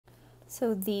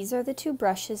So these are the two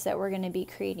brushes that we're going to be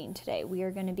creating today. We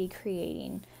are going to be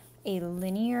creating a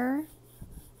linear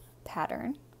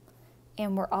pattern,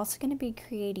 and we're also going to be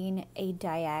creating a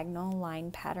diagonal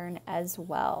line pattern as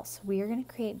well. So we are going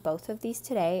to create both of these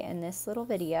today in this little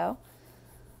video.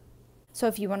 So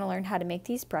if you want to learn how to make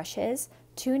these brushes,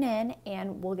 tune in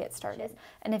and we'll get started.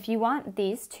 And if you want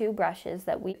these two brushes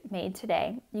that we made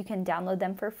today, you can download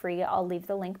them for free. I'll leave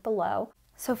the link below.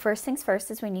 So first things first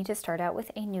is we need to start out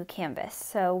with a new canvas.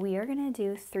 So we are going to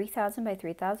do 3000 by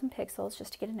 3000 pixels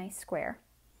just to get a nice square.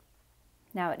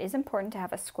 Now it is important to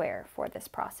have a square for this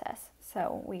process.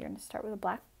 So we're going to start with a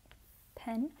black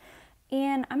pen,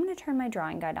 and I'm going to turn my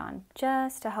drawing guide on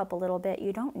just to help a little bit.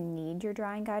 You don't need your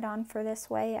drawing guide on for this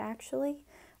way actually,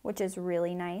 which is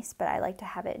really nice, but I like to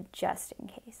have it just in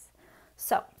case.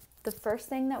 So the first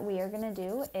thing that we are going to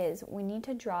do is we need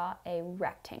to draw a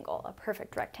rectangle, a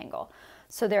perfect rectangle.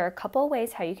 So there are a couple of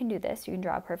ways how you can do this. You can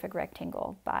draw a perfect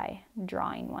rectangle by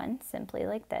drawing one simply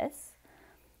like this,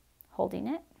 holding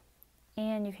it,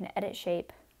 and you can edit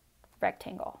shape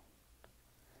rectangle.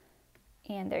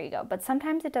 And there you go. But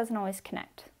sometimes it doesn't always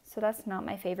connect. So that's not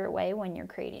my favorite way when you're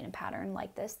creating a pattern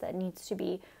like this that needs to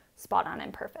be spot on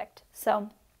and perfect. So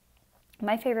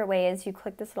my favorite way is you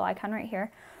click this little icon right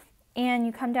here, and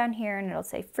you come down here and it'll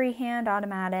say freehand,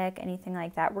 automatic, anything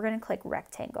like that. We're going to click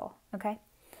rectangle, okay?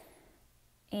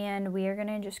 And we are going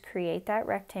to just create that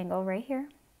rectangle right here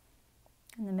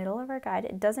in the middle of our guide.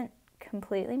 It doesn't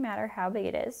completely matter how big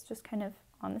it is, just kind of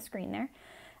on the screen there.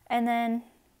 And then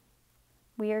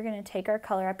we are going to take our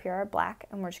color up here, our black,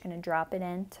 and we're just going to drop it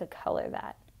in to color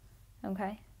that,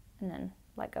 okay? And then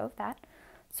let go of that.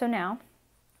 So now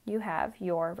you have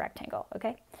your rectangle,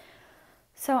 okay?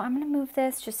 So I'm going to move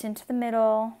this just into the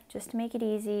middle just to make it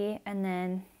easy, and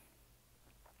then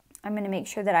I'm going to make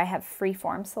sure that I have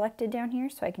freeform selected down here,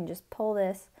 so I can just pull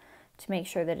this to make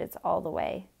sure that it's all the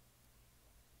way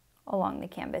along the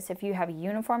canvas. If you have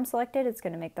uniform selected, it's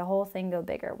going to make the whole thing go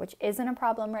bigger, which isn't a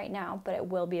problem right now, but it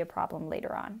will be a problem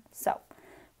later on. So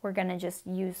we're going to just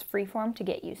use freeform to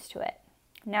get used to it.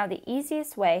 Now the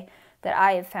easiest way that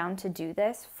I have found to do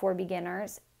this for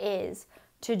beginners is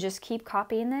to just keep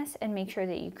copying this and make sure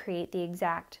that you create the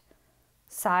exact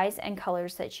size and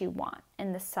colors that you want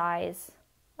and the size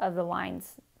of the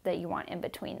lines that you want in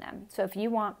between them. So if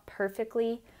you want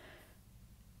perfectly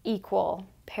equal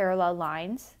parallel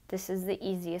lines, this is the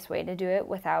easiest way to do it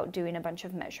without doing a bunch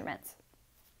of measurements.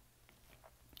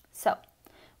 So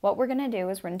what we're going to do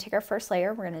is we're going to take our first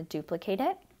layer, we're going to duplicate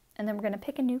it, and then we're going to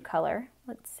pick a new color,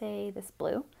 let's say this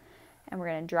blue, and we're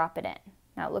going to drop it in.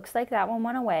 Now it looks like that one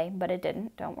went away, but it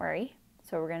didn't, don't worry.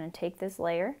 So we're going to take this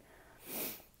layer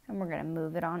and we're going to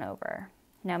move it on over.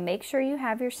 Now make sure you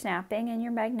have your snapping and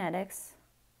your magnetics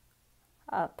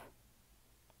up,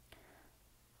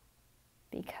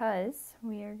 because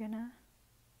we are going to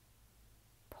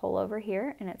pull over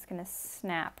here and it's going to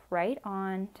snap right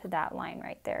on to that line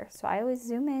right there. So I always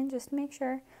zoom in just to make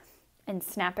sure and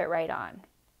snap it right on.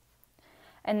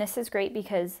 And this is great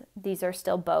because these are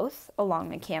still both along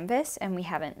the canvas and we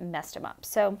haven't messed them up.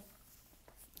 So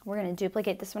we're going to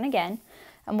duplicate this one again,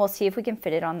 and we'll see if we can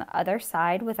fit it on the other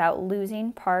side without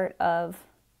losing part of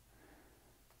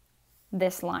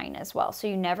this line as well. So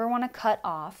you never want to cut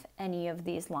off any of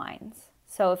these lines.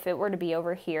 So if it were to be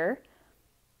over here,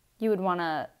 you would want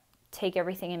to take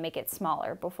everything and make it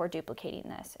smaller before duplicating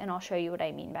this. And I'll show you what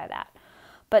I mean by that.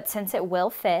 But since it will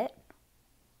fit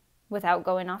without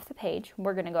going off the page,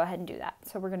 we're going to go ahead and do that.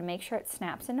 So we're going to make sure it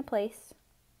snaps into place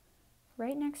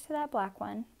right next to that black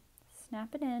one.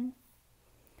 Snap it in.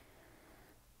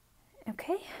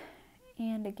 Okay.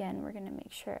 And again, we're going to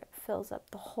make sure it fills up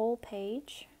the whole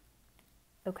page.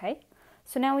 Okay.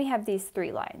 So now we have these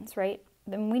three lines, right?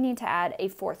 Then we need to add a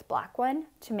fourth black one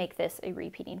to make this a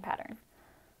repeating pattern.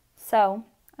 So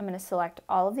I'm going to select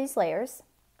all of these layers,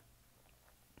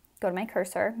 go to my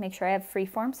cursor, make sure I have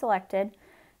freeform selected,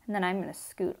 and then I'm going to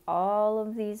scoot all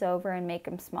of these over and make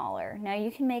them smaller. Now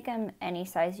you can make them any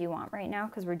size you want right now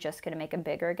because we're just going to make them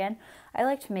bigger again. I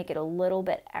like to make it a little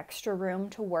bit extra room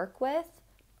to work with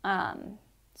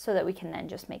so that we can then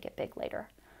just make it big later.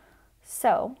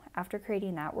 So after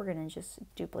creating that, we're going to just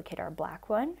duplicate our black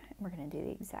one. We're going to do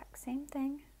the exact same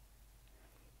thing.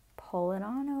 Pull it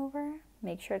on over,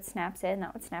 make sure it snaps in.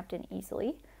 That one snapped in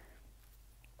easily.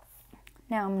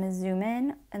 Now I'm going to zoom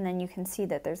in, and then you can see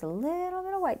that there's a little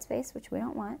bit of white space, which we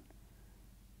don't want.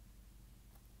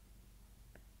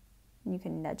 You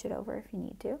can nudge it over if you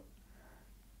need to.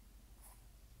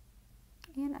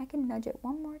 And I can nudge it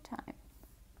one more time.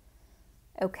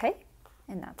 Okay.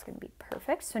 And that's going to be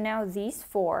perfect. So now these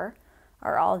four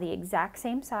are all the exact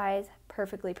same size,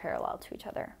 perfectly parallel to each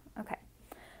other. Okay,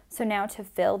 so So now to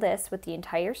fill this with the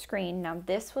entire screen, now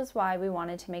this was why we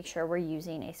wanted to make sure we're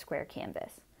using a square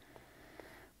canvas.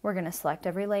 We're going to select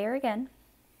every layer again,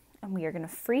 and we are going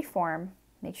to freeform,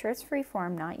 make sure it's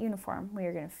freeform, not uniform. We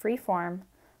are going to freeform,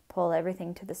 pull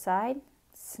everything to the side,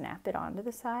 snap it onto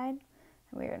the side,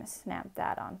 and we're going to snap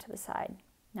that onto the side.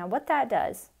 Now what that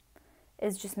does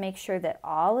is just make sure that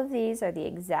all of these are the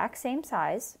exact same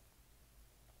size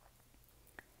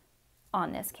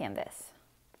on this canvas.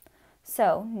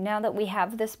 So now that we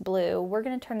have this blue, we're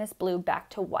going to turn this blue back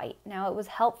to white. Now it was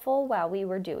helpful while we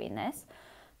were doing this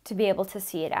to be able to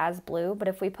see it as blue, but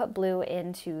if we put blue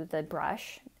into the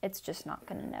brush, it's just not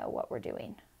going to know what we're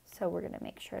doing. So we're going to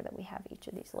make sure that we have each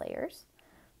of these layers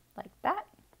like that.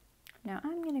 Now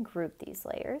I'm going to group these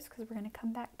layers because we're going to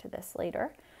come back to this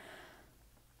later.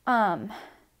 And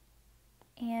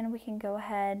we can go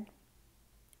ahead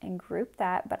and group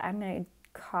that, but I'm going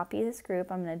to copy this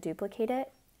group, I'm going to duplicate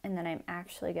it, and then I'm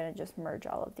actually going to just merge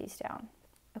all of these down.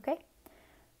 Okay,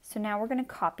 so now we're going to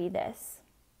copy this.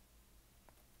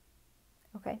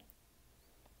 Okay,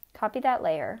 copy that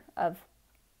layer of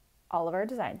all of our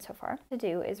designs so far. What to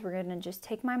do is we're going to just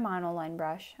take my monoline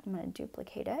brush, I'm going to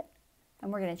duplicate it,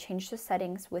 and we're going to change the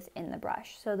settings within the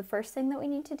brush. So the first thing that we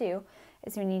need to do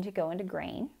is we need to go into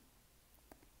grain,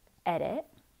 edit,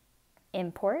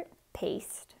 import,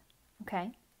 paste.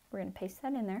 Okay, we're going to paste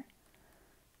that in there.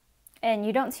 And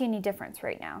you don't see any difference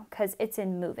right now because it's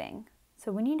in moving.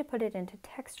 So we need to put it into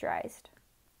texturized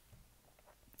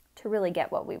to really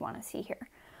get what we want to see here.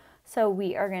 So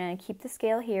we are going to keep the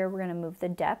scale here. We're going to move the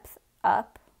depth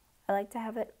up. I like to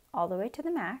have it all the way to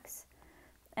the max.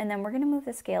 And then we're going to move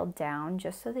the scale down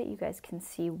just so that you guys can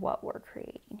see what we're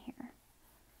creating here.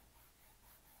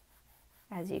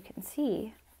 As you can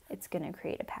see, it's going to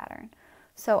create a pattern.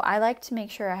 So I like to make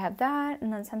sure I have that,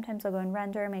 and then sometimes I'll go and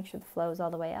render, make sure the flow is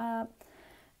all the way up.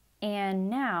 And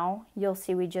now you'll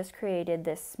see we just created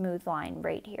this smooth line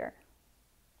right here.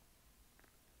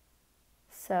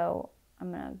 So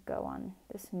I'm going to go on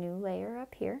this new layer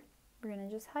up here. We're going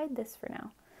to just hide this for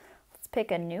now. Let's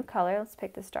pick a new color. Let's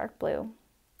pick this dark blue.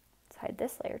 Let's hide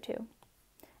this layer too.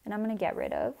 And I'm going to get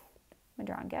rid of my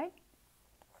drawing guide.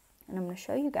 And I'm going to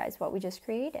show you guys what we just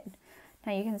created.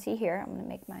 Now you can see here, I'm going to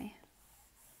make my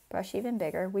brush even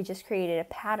bigger. We just created a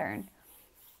pattern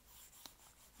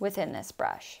within this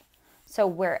brush. So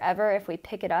wherever, if we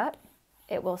pick it up,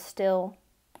 it will still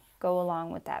go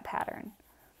along with that pattern.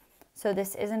 So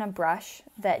this isn't a brush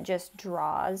that just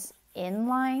draws in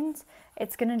lines.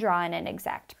 It's going to draw in an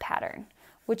exact pattern,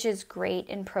 which is great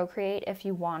in Procreate if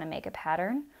you want to make a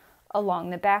pattern along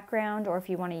the background or if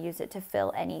you want to use it to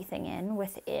fill anything in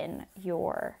within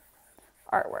your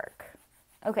artwork.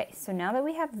 Okay, so now that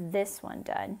we have this one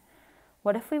done,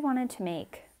 what if we wanted to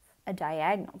make a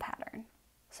diagonal pattern?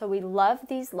 So we love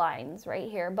these lines right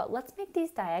here, but let's make these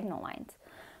diagonal lines.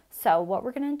 So what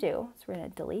we're going to do is we're going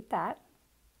to delete that.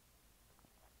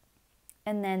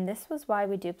 And then this was why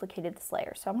we duplicated this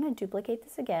layer. So I'm going to duplicate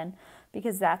this again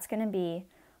because that's going to be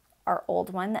our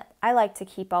old one. I like to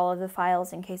keep all of the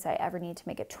files in case I ever need to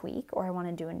make a tweak or I want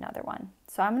to do another one.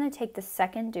 So I'm going to take the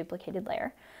second duplicated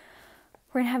layer.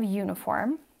 We're going to have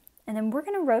uniform, and then we're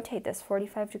going to rotate this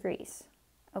 45 degrees.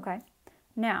 Okay.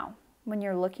 Now, when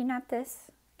you're looking at this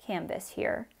canvas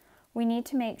here, we need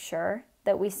to make sure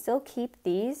that we still keep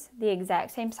these the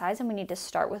exact same size, and we need to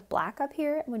start with black up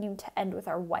here, and we need to end with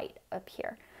our white up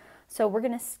here. So we're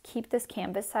going to keep this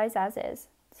canvas size as is.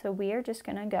 So we are just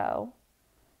going to go,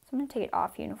 so I'm going to take it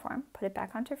off uniform, put it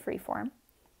back onto freeform,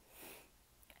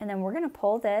 and then we're going to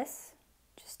pull this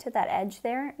just to that edge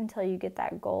there until you get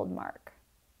that gold mark.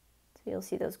 So you'll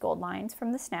see those gold lines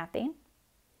from the snapping,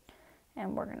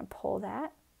 and we're going to pull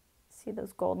that, see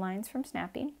those gold lines from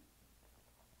snapping.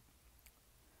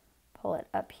 Pull it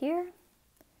up here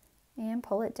and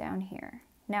pull it down here.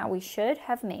 Now we should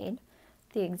have made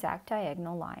the exact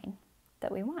diagonal line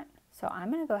that we want. So I'm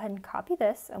going to go ahead and copy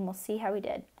this and we'll see how we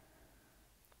did.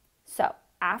 So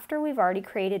after we've already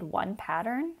created one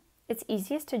pattern, it's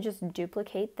easiest to just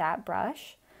duplicate that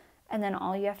brush, and then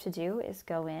all you have to do is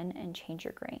go in and change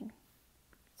your grain.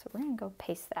 So we're going to go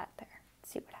paste that there,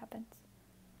 see what happens.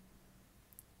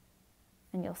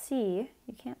 And you'll see,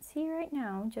 you can't see right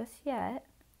now just yet,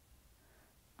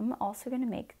 I'm also going to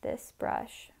make this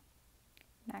brush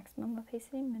maximum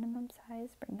opacity, minimum size,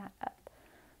 bring that up.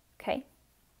 Okay,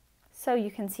 so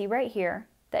you can see right here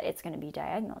that it's going to be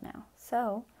diagonal now.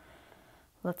 So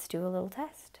let's do a little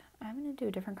test. I'm going to do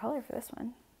a different color for this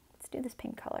one. Let's do this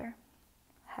pink color.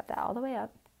 Have that all the way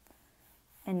up.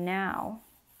 And now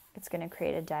it's going to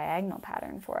create a diagonal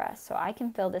pattern for us. So I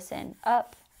can fill this in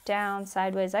up, down,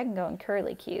 sideways. I can go in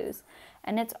curly cues.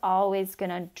 And it's always going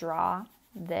to draw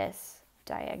this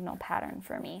diagonal pattern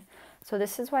for me. So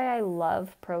this is why I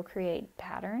love Procreate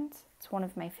patterns. It's one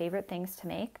of my favorite things to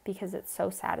make because it's so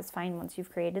satisfying once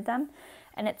you've created them,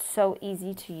 and it's so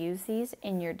easy to use these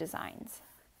in your designs.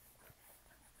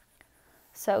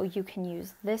 So you can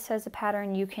use this as a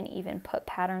pattern. You can even put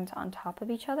patterns on top of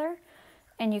each other,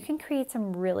 and you can create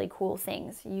some really cool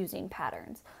things using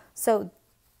patterns. So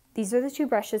these are the 2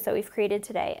 brushes that we've created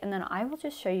today, and then I will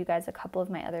just show you guys a couple of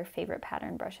my other favorite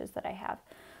pattern brushes that I have.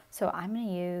 So I'm going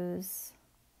to use,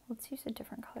 let's use a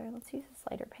different color. Let's use this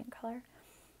lighter pink color.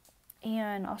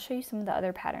 And I'll show you some of the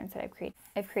other patterns that I've created.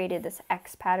 I've created this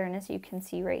X pattern, as you can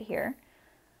see right here.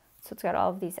 So it's got all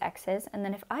of these X's. And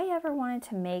then if I ever wanted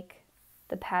to make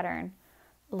the pattern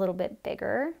a little bit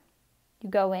bigger, you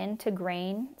go into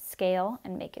grain, scale,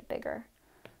 and make it bigger.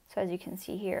 So as you can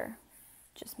see here,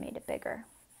 just made it bigger.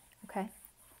 Okay,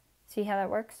 see how that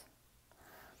works?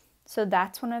 So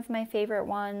that's one of my favorite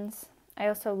ones. I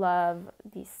also love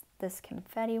this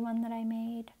confetti one that I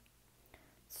made.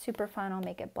 Super fun. I'll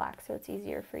make it black so it's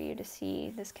easier for you to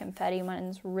see. This confetti one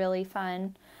is really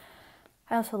fun.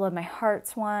 I also love my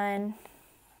hearts one.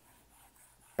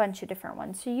 Bunch of different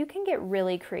ones. So you can get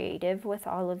really creative with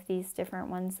all of these different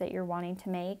ones that you're wanting to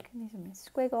make. These are my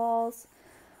squiggles.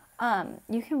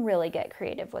 You can really get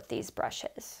creative with these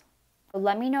brushes.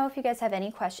 Let me know if you guys have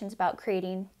any questions about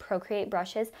creating Procreate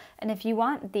brushes, and if you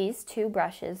want these 2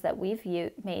 brushes that we've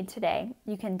made today,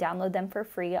 you can download them for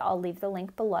free. I'll leave the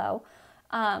link below,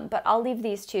 but I'll leave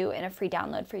these 2 in a free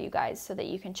download for you guys so that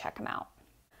you can check them out.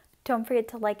 Don't forget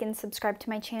to like and subscribe to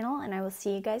my channel, and I will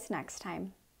see you guys next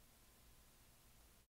time.